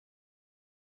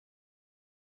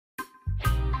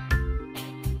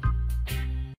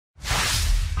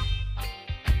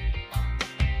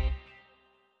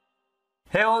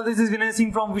Hey all, this is Vinay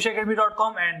Singh from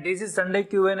vishAcademy.com and this is Sunday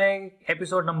QnA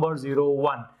episode number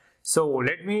 01. So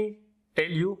let me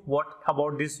tell you what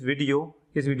about this video.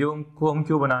 इस video को हम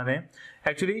क्यों बना रहे हैं.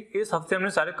 Actually इस हफ्ते हमने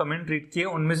सारे कमेंट रीड किए,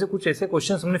 उनमें से कुछ ऐसे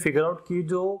क्वेश्चंस हमने फिगर आउट किए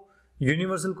जो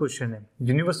यूनिवर्सल क्वेश्चन है.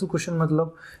 यूनिवर्सल क्वेश्चन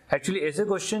मतलब एक्चुअली ऐसे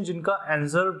क्वेश्चन जिनका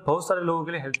आंसर बहुत सारे लोगों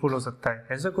के लिए हेल्पफुल हो सकता है,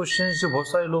 ऐसे क्वेश्चन जो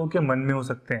बहुत सारे लोगों के मन में हो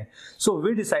सकते हैं. सो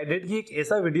वी डिसाइडेड कि एक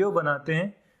ऐसा वीडियो बनाते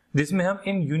हैं जिसमें हम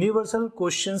इन यूनिवर्सल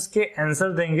क्वेश्चंस के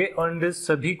आंसर देंगे और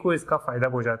सभी को इसका फायदा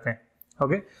पहुंचाते हैं.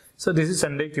 Okay, so this is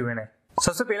Sunday Q&A.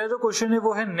 सबसे पहला जो क्वेश्चन है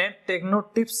वो है नेट टेक्नो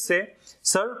टिप्स से.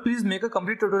 Sir please make a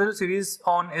complete tutorial series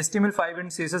on HTML5 and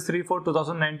CSS3 for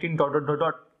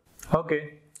 2019 ... okay,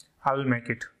 I will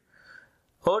make it.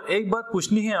 और एक बात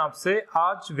पूछनी है आपसे,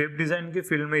 आज वेब डिजाइन के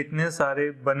फील्ड में इतने सारे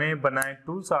बने बनाए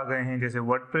टूल्स आ गए हैं, जैसे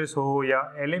वर्डप्रेस हो या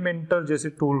एलिमेंटर जैसे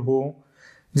टूल हो,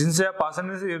 जिनसे आप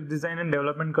आसानी से वेब डिजाइन एंड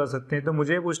डेवलपमेंट कर सकते हैं. तो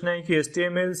मुझे पूछना है कि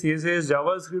HTML, CSS,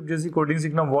 जावास्क्रिप्ट जैसी कोडिंग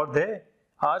सीखना वर्थ है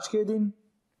आज के दिन?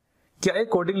 क्या एक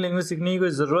कोडिंग लैंग्वेज सीखने की कोई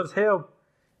जरूरत है अब?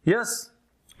 यस,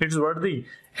 इट्स वर्दी.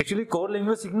 एक्चुअली कोर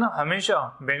लैंग्वेज सीखना हमेशा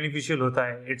बेनिफिशियल होता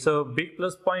है. It's a big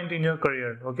plus point in your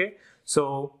career. Okay, so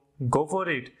go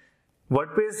for it.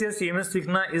 WordPress या CMS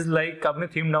सीखना इज लाइक आपने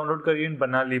थीम डाउनलोड करी एंड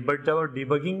बना ली, बट जब आप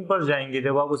डिबगिंग पर जाएंगे,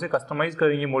 जब आप उसे कस्टमाइज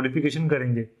करेंगे, मॉडिफिकेशन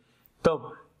करेंगे,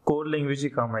 तब कोर लैंग्वेज ही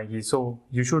काम आएगी. So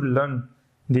you should learn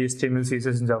the HTML,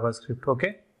 CSS and JavaScript. Okay,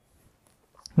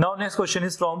 now next question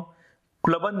is from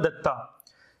प्लवन Dutta.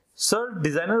 Sir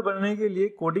designer बनने के लिए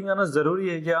कोडिंग आना जरूरी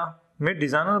है क्या? मैं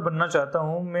डिजाइनर बनना चाहता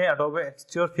हूँ, मैं एडोबे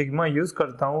XD और फिग्मा यूज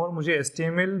करता हूँ और मुझे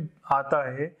HTML आता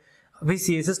है, अभी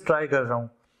CSS ट्राई कर रहा हूँ.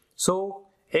 सो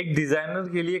एक डिजाइनर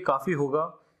के लिए काफी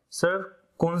होगा. सर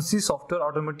कौन सी सॉफ्टवेयर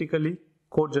ऑटोमेटिकली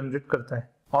कोड जनरेट करता है?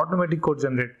 ऑटोमेटिक कोड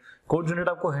जनरेट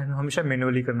आपको हमेशा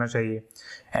मैन्युअली करना चाहिए.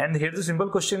 And here the simple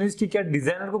question is कि क्या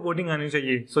डिजाइनर को कोडिंग आनी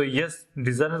चाहिए? सो यस,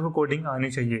 डिजाइनर को कोडिंग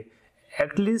आनी चाहिए.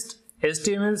 At least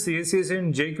HTML, CSS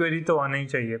and jQuery तो आना ही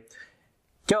चाहिए.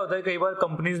 क्या होता है, कई बार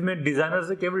कंपनीज में डिजाइनर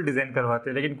से केवल डिजाइन करवाते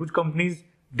हैं, लेकिन कुछ कंपनीज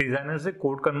डिजाइनर से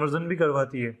कोड कन्वर्जन भी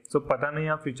करवाती है. सो पता नहीं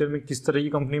आप फ्यूचर में किस तरह की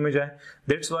कंपनी में जाए.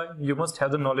 That's why you must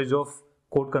have the knowledge of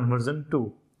code conversion to.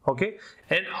 Okay,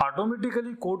 and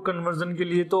automatically code conversion के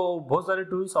लिए तो बहुत सारे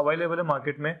टूल्स अवेलेबल है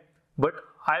मार्केट में, but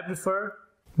I prefer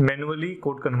manually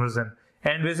code conversion.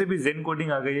 And वैसे भी जेन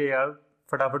कोडिंग आ गई है यार,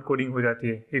 फटाफट कोडिंग हो जाती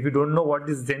है. If you don't know what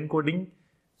is gen coding,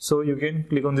 so you can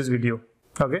click on this video.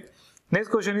 Okay,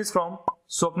 next question is from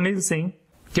Swapnil Singh.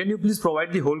 Can you please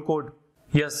provide the whole code?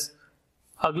 Yes,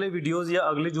 अगले videos या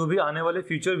अगले जो भी आने वाले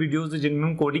future videos जिनमें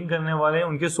हम coding करने वाले हैं,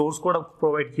 उनके सोर्स कोड आपको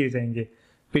प्रोवाइड किए जाएंगे.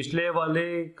 पिछले वाले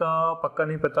का पक्का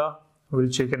नहीं पता, will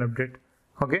check an update.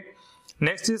 Okay,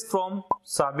 next is from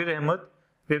Sabir Ahmad.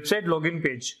 Website login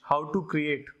page, how to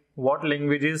create, what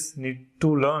languages need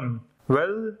to learn?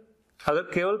 Well, अगर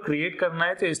केवल क्रिएट करना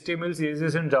है तो HTML,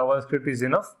 CSS and JavaScript is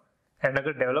enough. And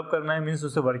अगर डेवलप करना है, मींस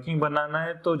उसे वर्किंग बनाना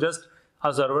है, तो just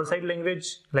a server side language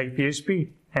like PHP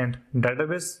and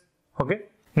database. Okay,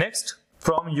 next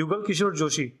from Yugal Kishore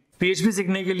Joshi. PHP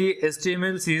सीखने के लिए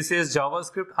HTML, CSS,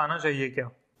 जावास्क्रिप्ट आना चाहिए क्या?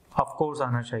 ऑफ कोर्स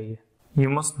आना चाहिए. You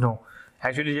must know.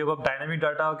 एक्चुअली जब आप डायनामिक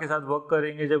डाटा के साथ वर्क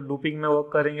करेंगे, जब लूपिंग में वर्क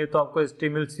करेंगे, तो आपको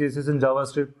HTML, CSS एंड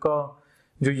जावास्क्रिप्ट का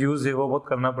जो यूज है वो बहुत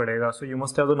करना पड़ेगा. So you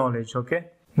must have the knowledge. Okay,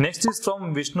 next is from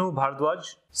Vishnu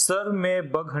Bhardwaj. Sir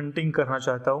मैं बग हंटिंग करना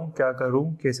चाहता हूँ, क्या करूँ,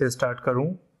 कैसे स्टार्ट करूँ?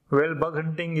 Well, bug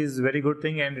hunting is very good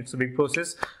thing and it's a big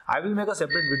process. I will make a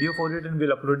separate video for it and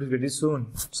will upload it very soon,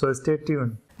 so stay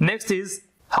tuned. Next is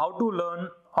how to learn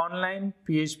online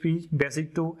PHP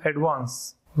basic to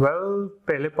advance. Well,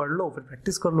 पहले पढ़ लो फिर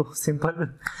practice कर लो, simple.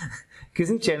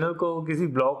 किसी channel को, किसी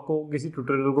blog को, किसी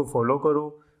tutorial को फॉलो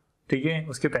करो, ठीक है,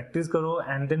 उसकी प्रैक्टिस करो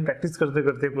एंड देन प्रैक्टिस करते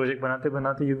करते, प्रोजेक्ट बनाते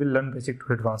बनाते you will learn basic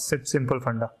to advance. It's simple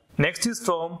फंडा. Next is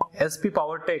from SP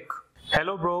Power Tech.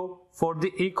 Hello bro, for the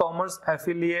e-commerce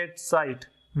affiliate site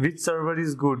which server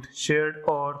is good, shared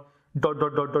और ...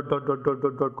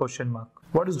 question mark.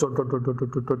 What is ...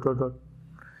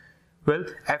 well,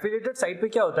 affiliated site पे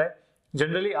क्या होता है,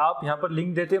 generally आप यहाँ पर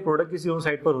link देते हैं, प्रोडक्ट किसी और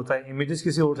साइट पर होता है, इमेजेस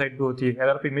किसी और साइट पे होती है. अगर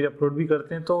आप इमेज अपलोड भी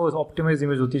करते हैं तो ऑप्टिमाइज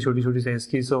इमेज होती है, छोटी छोटी साइज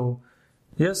की. सो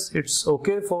yes, it's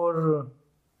okay for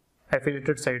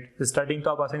affiliated site. Starting तो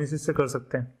आप आसानी से इससे कर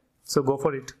सकते हैं. So go for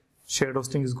it. Shared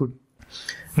hosting is good.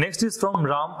 Next is from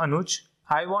Ram Anuj.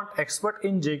 I want expert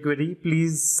in jQuery.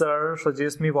 Please sir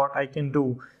suggest me what I can do.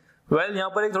 Well, यहाँ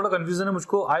पर एक थोड़ा confusion है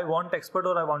मुझको. I want expert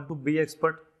और I want to be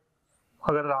expert.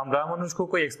 अगर राम अनुज को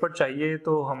कोई एक्सपर्ट चाहिए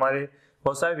तो हमारे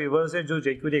बहुत सारे व्यूवर्स हैं जो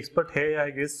jQuery एक्सपर्ट है,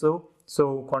 I guess so. So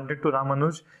contact to Ram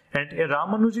Anuj. And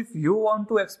Ram Anuj, if you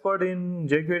want to expert in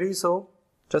jQuery, so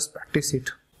just practice it.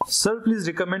 Sir, please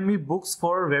recommend me books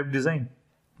for web design.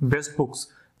 Best books.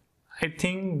 I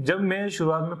think जब मैं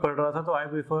शुरुआत में पढ़ रहा था तो I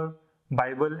prefer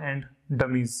Bible and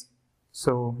dummies,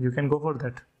 so you can go for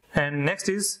that. And next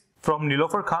is from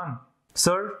Nilofar Khan.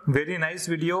 Sir, very nice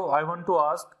video. I want to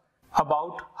ask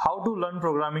about how to learn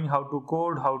programming, how to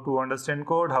code, how to understand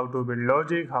code, how to build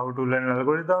logic, how to learn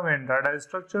algorithm and data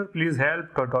structure. Please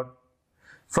help ...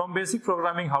 From basic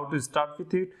programming, how to start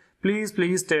with it.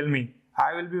 Please tell me. I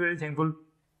will be very thankful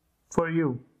for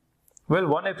you. Well,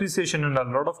 one appreciation and a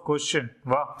lot of question.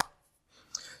 वाह.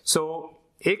 So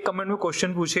एक comment में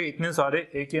question पूछे इतने सारे,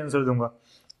 एक ही answer दूंगा.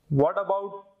 What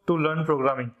about to learn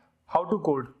programming? How to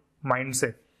code? Mind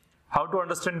से. How to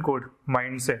understand code?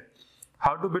 Mind से.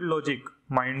 How to build logic?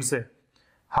 Mind से.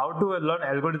 How to learn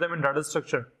algorithm and data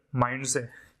structure? Mind से.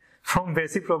 From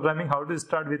basic programming, how to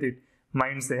start with it?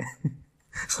 Mind से.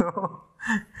 So,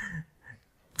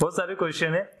 बहुत सारे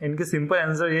question है. इनके simple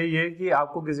answer यही है कि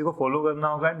आपको किसी को फॉलो करना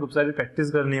होगा एंड खूब सारी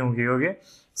प्रैक्टिस करनी होगी. Okay,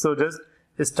 so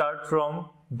just start from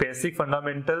basic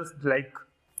fundamentals. Like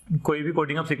कोई भी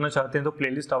कोडिंग आप सीखना चाहते हैं तो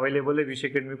प्लेलिस्ट अवेलेबल है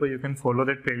vishAcademy पर. You can follow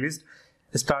that playlist.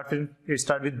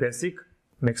 Start with basic,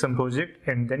 make some project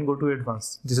and then go to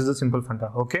advanced. This is a simple funda.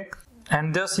 Okay,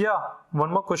 and just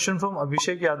one more question from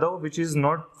Abhishek Yadav, which is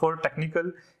not for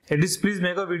technical. It is, please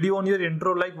make a video on your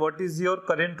intro, like what is your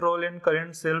current role and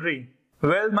current salary.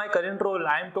 Well, my current role,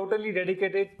 I am totally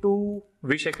dedicated to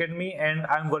vishAcademy and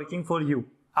I am working for you.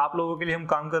 आप लोगों के लिए हम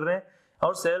काम कर रहे हैं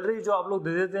और सैलरी जो आप लोग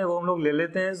दे देते हैं वो हम लोग ले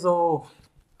लेते हैं. So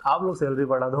आप लोग सैलरी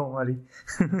बढ़ा दो हमारी.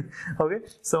 Okay,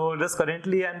 so just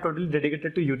currently I am totally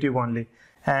dedicated to YouTube only.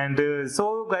 And so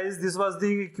guys, this was the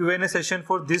Q&A session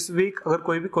for this week. अगर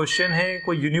कोई भी क्वेश्चन है,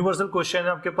 कोई यूनिवर्सल क्वेश्चन है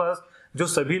आपके पास जो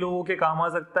सभी लोगों के काम आ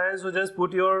सकता है, so just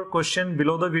put your question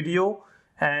below the video.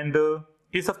 And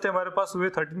इस हफ्ते हमारे पास हुए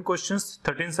 13 क्वेश्चंस,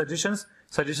 13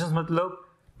 सजेशंस मतलब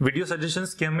वीडियो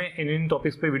सजेशंस कि हमें इन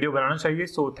टॉपिक्स पे वीडियो बनाना चाहिए.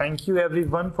 So thank you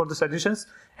everyone for the suggestions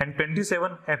and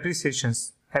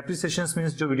 27 एप्रिसिएशंस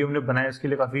means जो वीडियो हमने बनाया उसके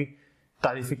लिए काफी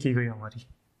तारीफें की गई हमारी.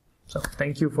 So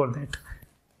thank you for that.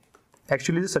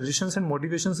 Actually the suggestions and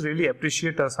motivations really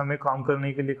appreciate अस. हमें काम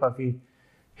करने के लिए काफी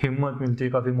हिम्मत मिलती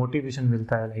है, काफी मोटिवेशन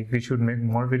मिलता है. Like we should make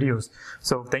more videos.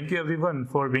 So thank you everyone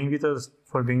for being with us,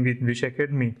 for being with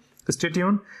vishAcademy. Stay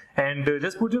tuned and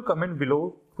just put your comment below.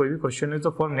 कोई भी क्वेश्चन है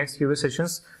तो for next Q&A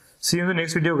sessions. See you in the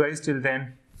next video guys. Till then,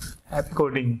 happy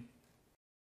coding.